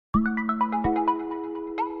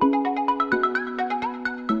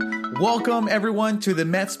Welcome, everyone, to the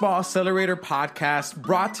MedSpa Accelerator podcast,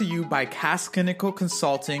 brought to you by Cass Clinical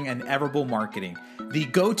Consulting and Everable Marketing, the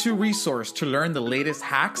go-to resource to learn the latest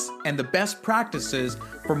hacks and the best practices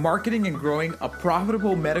for marketing and growing a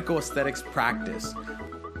profitable medical aesthetics practice.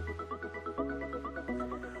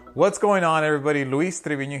 What's going on, everybody? Luis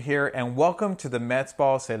Trevino here, and welcome to the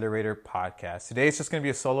MedSpa Accelerator podcast. Today it's just going to be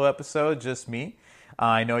a solo episode, just me.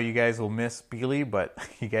 I know you guys will miss Billy, but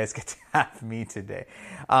you guys get to have me today.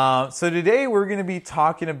 So today we're going to be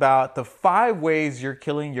talking about the 5 ways you're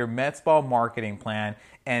killing your MedSpa marketing plan,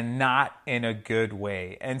 and not in a good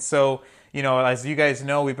way. And so, as you guys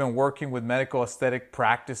know, we've been working with medical aesthetic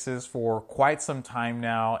practices for quite some time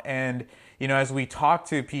now. And, as we talk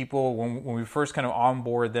to people, when we first kind of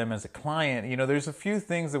onboard them as a client, there's a few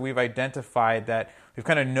things that we've identified that we've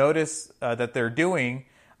kind of noticed that they're doing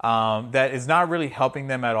that is not really helping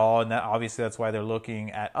them at all. And that obviously that's why they're looking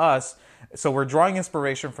at us. So we're drawing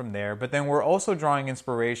inspiration from there, but then we're also drawing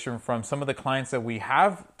inspiration from some of the clients that we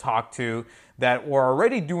have talked to that were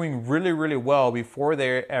already doing really, really well before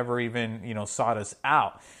they ever even, sought us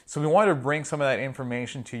out. So we wanted to bring some of that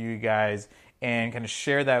information to you guys and kind of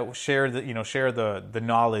share the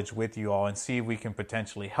knowledge with you all and see if we can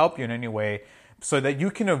potentially help you in any way, so that you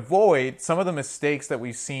can avoid some of the mistakes that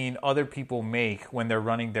we've seen other people make when they're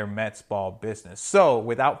running their MedSpa business. So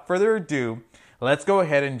without further ado, let's go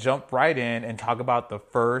ahead and jump right in and talk about the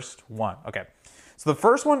first one. Okay, so the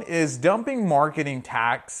first one is dumping marketing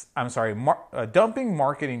tasks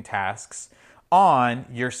on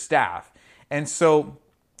your staff. And so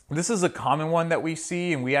this is a common one that we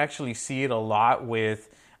see, and we actually see it a lot with,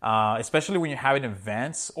 especially when you're having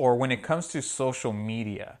events or when it comes to social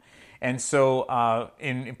media. And so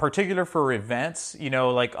in particular for events,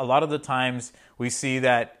 like a lot of the times we see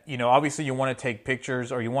that, obviously you want to take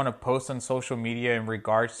pictures or you want to post on social media in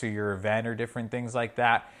regards to your event or different things like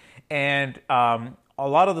that. And a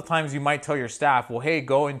lot of the times you might tell your staff, well, hey,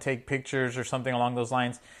 go and take pictures or something along those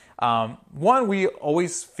lines. We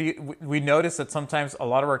notice that sometimes a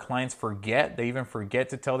lot of our clients forget. They even forget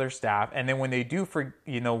to tell their staff. And then when they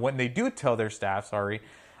do tell their staff,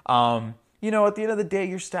 at the end of the day,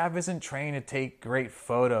 your staff isn't trained to take great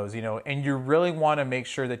photos, and you really want to make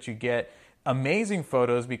sure that you get amazing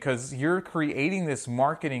photos because you're creating this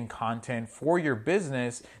marketing content for your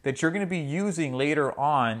business that you're going to be using later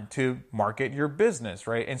on to market your business,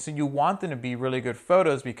 right? And so you want them to be really good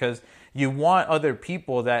photos because you want other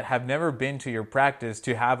people that have never been to your practice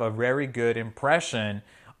to have a very good impression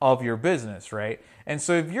of your business, right? And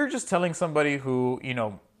so if you're just telling somebody who,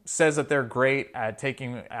 says that they're great at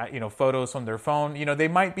taking, photos from their phone, they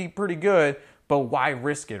might be pretty good, but why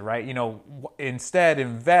risk it, right? Instead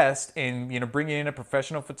invest in, bringing in a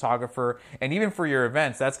professional photographer. And even for your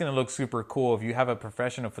events, that's going to look super cool if you have a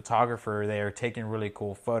professional photographer there taking really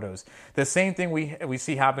cool photos. The same thing we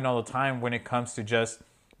see happen all the time when it comes to just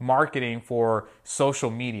marketing for social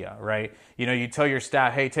media, right? You tell your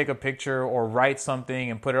staff, hey, take a picture or write something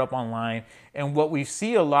and put it up online. And what we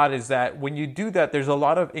see a lot is that when you do that, there's a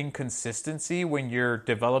lot of inconsistency when you're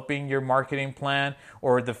developing your marketing plan,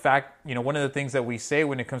 or the fact, one of the things that we say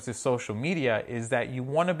when it comes to social media is that you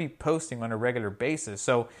want to be posting on a regular basis.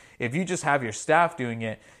 So if you just have your staff doing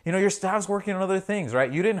it, your staff's working on other things,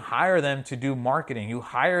 right? You didn't hire them to do marketing. You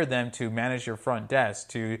hired them to manage your front desk,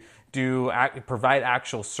 to provide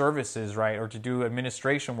actual services, right? Or to do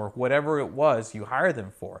administration work, whatever it was you hired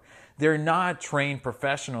them for. They're not trained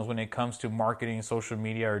professionals when it comes to marketing, social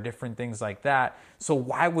media, or different things like that. So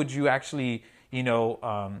why would you actually,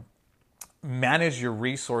 manage your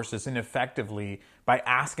resources ineffectively by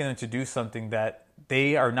asking them to do something that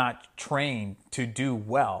they are not trained to do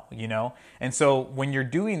well, And so when you're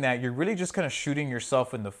doing that, you're really just kind of shooting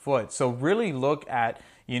yourself in the foot. So really look at,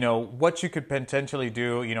 what you could potentially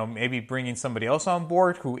do, maybe bringing somebody else on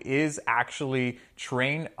board who is actually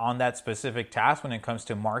trained on that specific task when it comes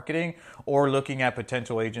to marketing, or looking at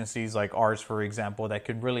potential agencies like ours, for example, that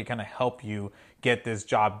could really kind of help you get this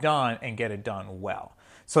job done and get it done well.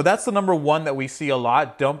 So that's the number one that we see a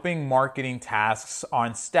lot, dumping marketing tasks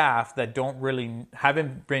on staff that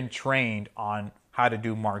haven't been trained on how to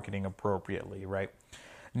do marketing appropriately, right?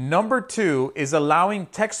 Number 2 is allowing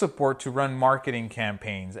tech support to run marketing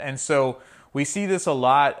campaigns. And so we see this a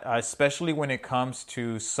lot, especially when it comes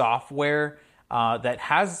to software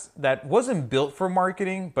that wasn't built for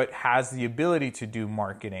marketing, but has the ability to do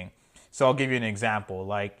marketing. So I'll give you an example,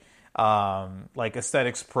 like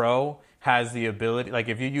Aesthetics Pro has the ability, like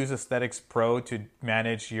if you use Aesthetics Pro to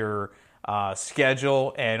manage your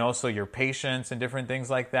schedule and also your patients and different things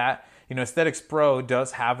like that, Aesthetics Pro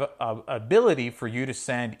does have a ability for you to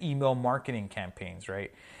send email marketing campaigns,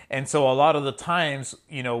 right? And so a lot of the times,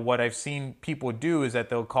 what I've seen people do is that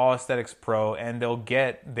they'll call Aesthetics Pro and they'll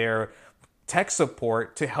get their tech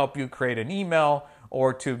support to help you create an email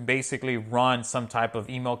or to basically run some type of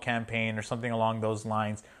email campaign or something along those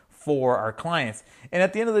lines for our clients. And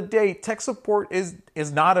at the end of the day, tech support is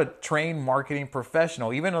not a trained marketing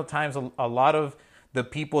professional. Even at times, a lot of the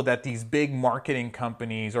people that these big marketing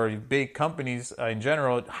companies or big companies in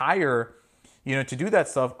general hire, to do that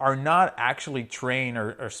stuff are not actually trained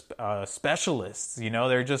or specialists.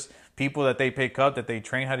 They're just people that they pick up, that they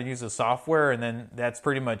train how to use the software, and then that's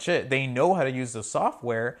pretty much it. They know how to use the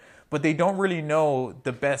software, but they don't really know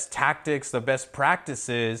the best tactics, the best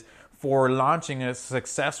practices for launching a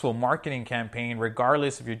successful marketing campaign,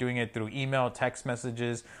 regardless if you're doing it through email, text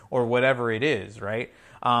messages, or whatever it is, right?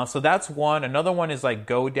 So that's one. Another one is like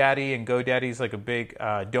GoDaddy, and GoDaddy is like a big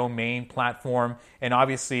domain platform, and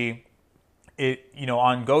obviously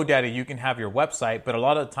on GoDaddy, you can have your website, but a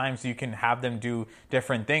lot of times you can have them do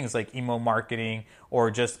different things like email marketing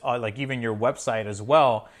or just like even your website as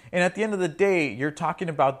well. And at the end of the day, you're talking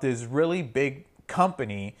about this really big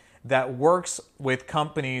company that works with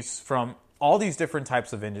companies from all these different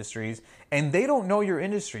types of industries, and they don't know your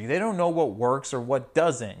industry. They don't know what works or what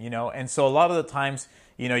doesn't, And so a lot of the times,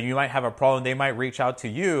 you might have a problem. They might reach out to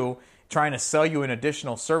you trying to sell you an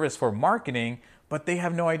additional service for marketing, but they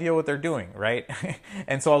have no idea what they're doing, right?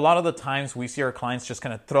 And so a lot of the times we see our clients just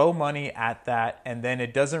kind of throw money at that, and then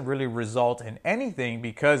it doesn't really result in anything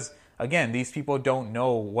because, again, these people don't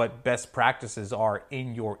know what best practices are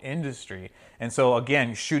in your industry. And so,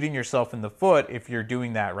 again, shooting yourself in the foot if you're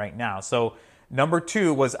doing that right now. So number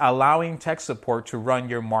 2 was allowing tech support to run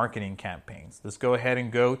your marketing campaigns. Let's go ahead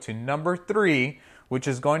and go to number 3, which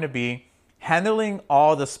is going to be handling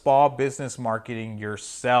all the small business marketing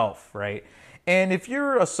yourself, right? And if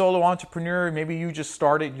you're a solo entrepreneur, maybe you just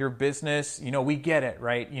started your business, we get it,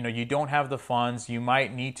 right? You don't have the funds. You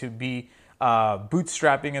might need to be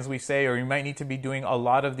bootstrapping, as we say, or you might need to be doing a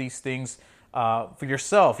lot of these things for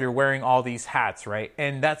yourself. You're wearing all these hats, right?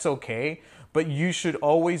 And that's okay. But you should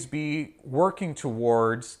always be working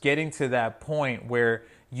towards getting to that point where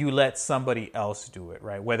you let somebody else do it,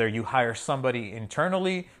 right? Whether you hire somebody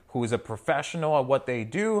internally who is a professional at what they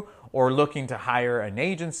do, or looking to hire an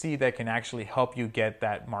agency that can actually help you get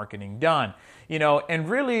that marketing done. And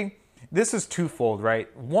really, this is twofold,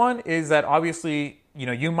 right? One is that obviously,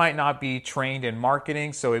 you might not be trained in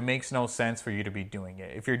marketing, so it makes no sense for you to be doing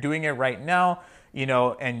it. If you're doing it right now,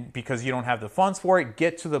 and because you don't have the funds for it,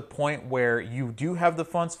 get to the point where you do have the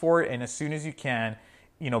funds for it, and as soon as you can,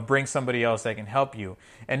 bring somebody else that can help you.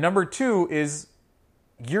 And number 2 is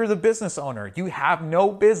you're the business owner. You have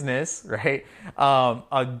no business, right,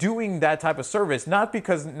 doing that type of service. Not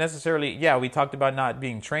because necessarily, we talked about not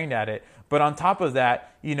being trained at it, but on top of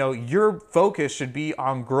that, your focus should be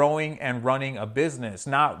on growing and running a business,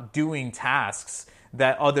 not doing tasks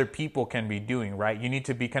that other people can be doing, right? You need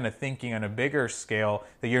to be kind of thinking on a bigger scale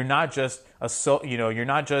that you're not just a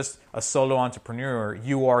solo entrepreneur.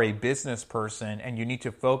 You are a business person, and you need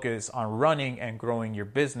to focus on running and growing your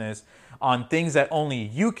business on things that only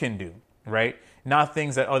you can do, right? Not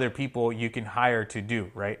things that other people you can hire to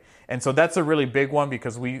do, right? And so that's a really big one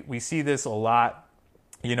because we see this a lot.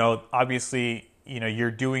 Obviously,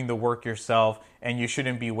 you're doing the work yourself, and you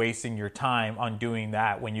shouldn't be wasting your time on doing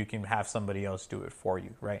that when you can have somebody else do it for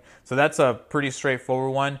you, right? So that's a pretty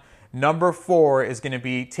straightforward one. Number 4 is going to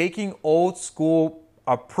be taking an old school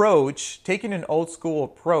approach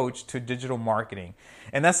to digital marketing.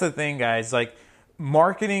 And that's the thing, guys, like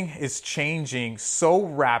marketing is changing so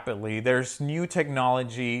rapidly. There's new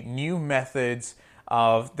technology, new methods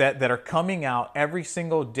that are coming out every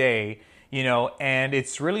single day, and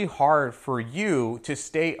it's really hard for you to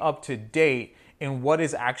stay up to date in what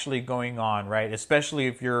is actually going on, right? Especially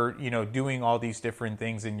if you're, doing all these different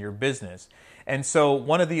things in your business. And so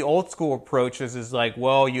one of the old school approaches is like,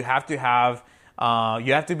 well, you have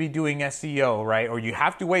to be doing SEO, right? Or you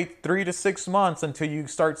have to wait 3 to 6 months until you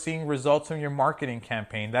start seeing results from your marketing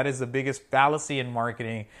campaign. That is the biggest fallacy in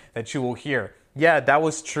marketing that you will hear. Yeah, that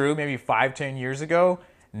was true maybe 5-10 years ago.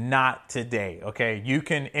 Not today, okay? You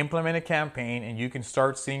can implement a campaign and you can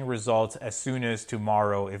start seeing results as soon as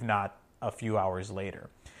tomorrow, if not a few hours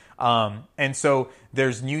later. And so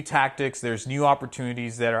there's new tactics, there's new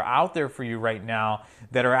opportunities that are out there for you right now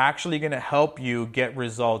that are actually going to help you get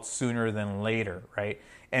results sooner than later, right?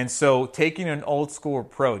 And so taking an old school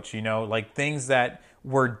approach, like things that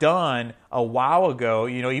were done a while ago,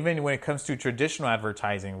 even when it comes to traditional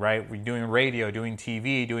advertising, right? We're doing radio, doing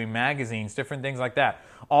TV, doing magazines, different things like that.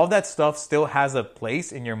 All that stuff still has a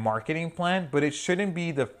place in your marketing plan, but it shouldn't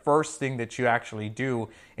be the first thing that you actually do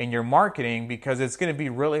in your marketing, because it's going to be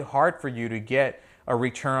really hard for you to get a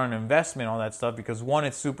return on investment on that stuff, because one,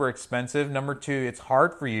 it's super expensive. Number two, it's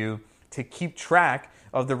hard for you to keep track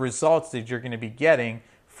of the results that you're going to be getting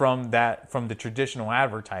from the traditional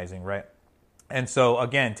advertising, right? And so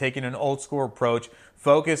again, taking an old school approach,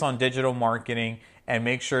 focus on digital marketing and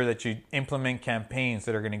make sure that you implement campaigns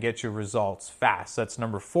that are going to get you results fast. That's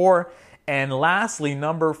number 4. And lastly,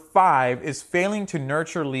 number 5 is failing to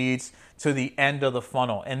nurture leads to the end of the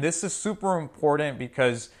funnel. And this is super important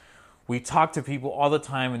because we talk to people all the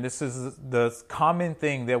time, and this is the common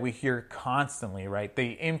thing that we hear constantly, right?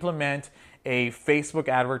 They implement a Facebook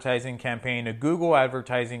advertising campaign, a Google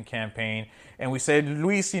advertising campaign, and we said,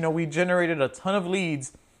 Luis, we generated a ton of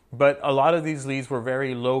leads, but a lot of these leads were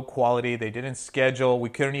very low quality. They didn't schedule. We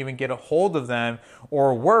couldn't even get a hold of them.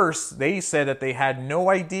 Or worse, they said that they had no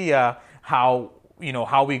idea how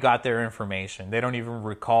we got their information. They don't even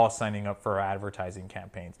recall signing up for our advertising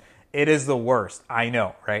campaigns. It is the worst. I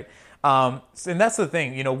know, right? And that's the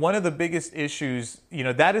thing, one of the biggest issues,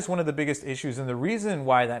 that is one of the biggest issues. And the reason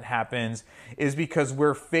why that happens is because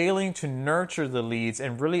we're failing to nurture the leads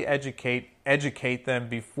and really educate them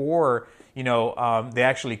before, they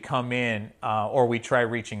actually come in, or we try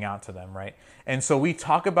reaching out to them, right? And so we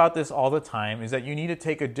talk about this all the time, is that you need to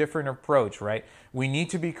take a different approach, right? We need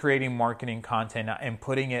to be creating marketing content and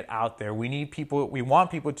putting it out there. We want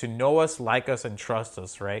people to know us, like us, and trust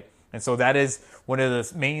us, right? And so that is one of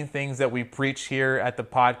the main things that we preach here at the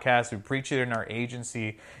podcast. We preach it in our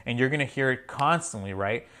agency, and you're going to hear it constantly,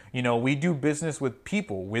 right? We do business with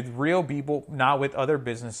people, with real people, not with other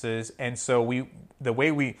businesses. And so the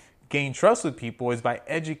way we gain trust with people is by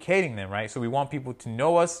educating them, right? So we want people to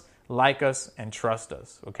know us, like us, and trust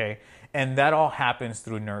us, okay? And that all happens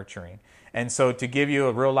through nurturing. And so to give you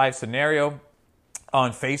a real life scenario,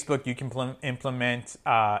 on Facebook, you can implement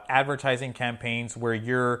advertising campaigns where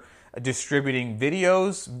you're distributing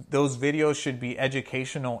videos. Those videos should be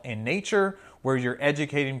educational in nature, where you're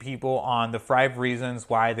educating people on the 5 reasons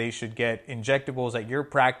why they should get injectables at your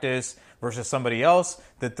practice versus somebody else,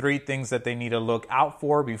 the 3 things that they need to look out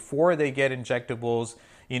for before they get injectables,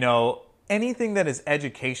 anything that is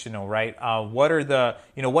educational, right?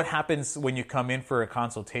 What happens when you come in for a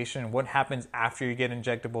consultation? What happens after you get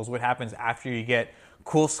injectables? What happens after you get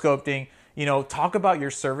CoolSculpting? Talk about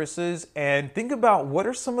your services and think about what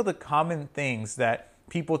are some of the common things that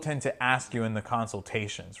people tend to ask you in the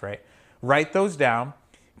consultations, right? Write those down,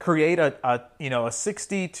 create a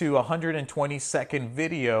 60 to 120 second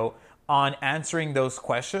video on answering those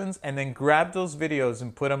questions, and then grab those videos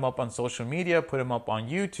and put them up on social media, put them up on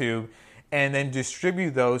YouTube, and then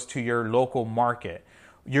distribute those to your local market.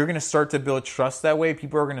 You're going to start to build trust that way.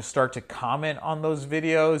 People are going to start to comment on those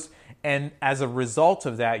videos. And as a result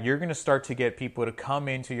of that, you're going to start to get people to come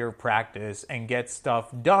into your practice and get stuff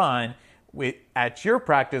done at your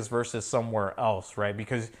practice versus somewhere else, right?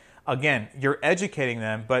 Because again, you're educating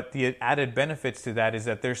them, but the added benefits to that is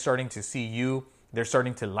that they're starting to see you, they're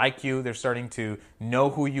starting to like you, they're starting to know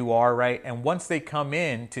who you are, right? And once they come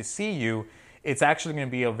in to see you, it's actually going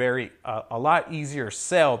to be a lot easier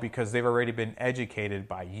sell because they've already been educated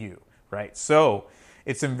by you, right? So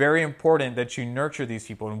it's very important that you nurture these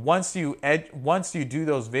people. And once you do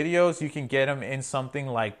those videos, you can get them in something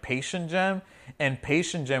like PatientGem, and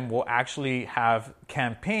PatientGem will actually have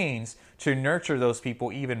campaigns to nurture those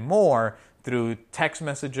people even more through text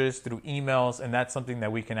messages, through emails, and that's something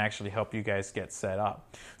that we can actually help you guys get set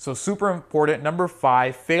up. So super important. Number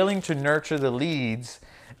 5, failing to nurture the leads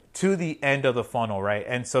to the end of the funnel, right?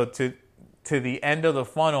 And so to the end of the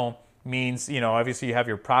funnel means, obviously you have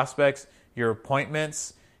your prospects, your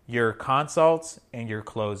appointments, your consults, and your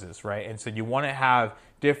closes, right? And so you want to have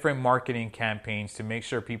different marketing campaigns to make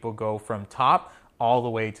sure people go from top all the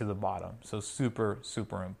way to the bottom. So super,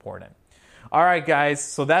 super important. All right, guys,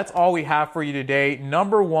 so that's all we have for you today.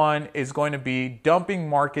 Number 1 is going to be dumping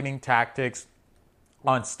marketing tactics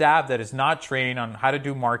on staff that is not trained on how to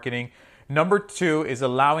do marketing. Number 2 is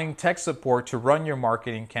allowing tech support to run your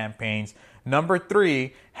marketing campaigns. Number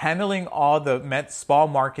 3, handling all the small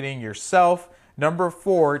marketing yourself. Number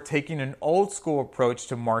 4, taking an old school approach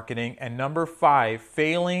to marketing. And number 5,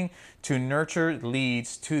 failing to nurture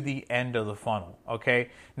leads to the end of the funnel. Okay.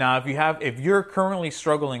 Now, if you're currently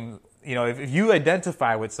struggling, if you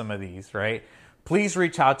identify with some of these, right, please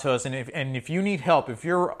reach out to us. And if you need help, if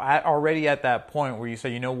you're already at that point where you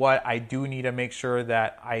say, you know what, I do need to make sure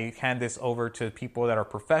that I hand this over to people that are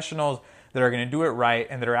professionals, that are going to do it right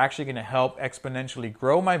and that are actually going to help exponentially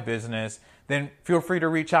grow my business, then feel free to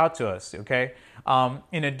reach out to us, okay?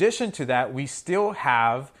 In addition to that, we still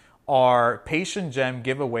have our Patient Gem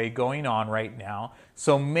giveaway going on right now.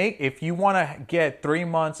 So if you want to get 3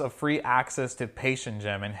 months of free access to Patient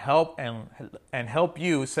Gem and help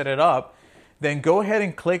you set it up, then go ahead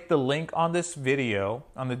and click the link on this video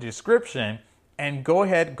on the description and go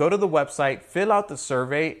to the website, fill out the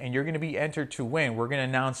survey, and you're going to be entered to win. We're going to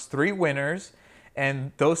announce 3 winners,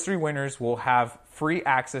 and those 3 winners will have free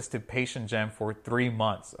access to Patient Gem for 3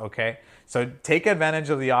 months, okay? So take advantage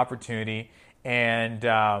of the opportunity, and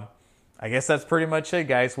I guess that's pretty much it,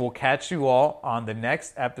 guys. We'll catch you all on the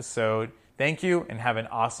next episode. Thank you, and have an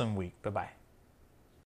awesome week. Bye-bye.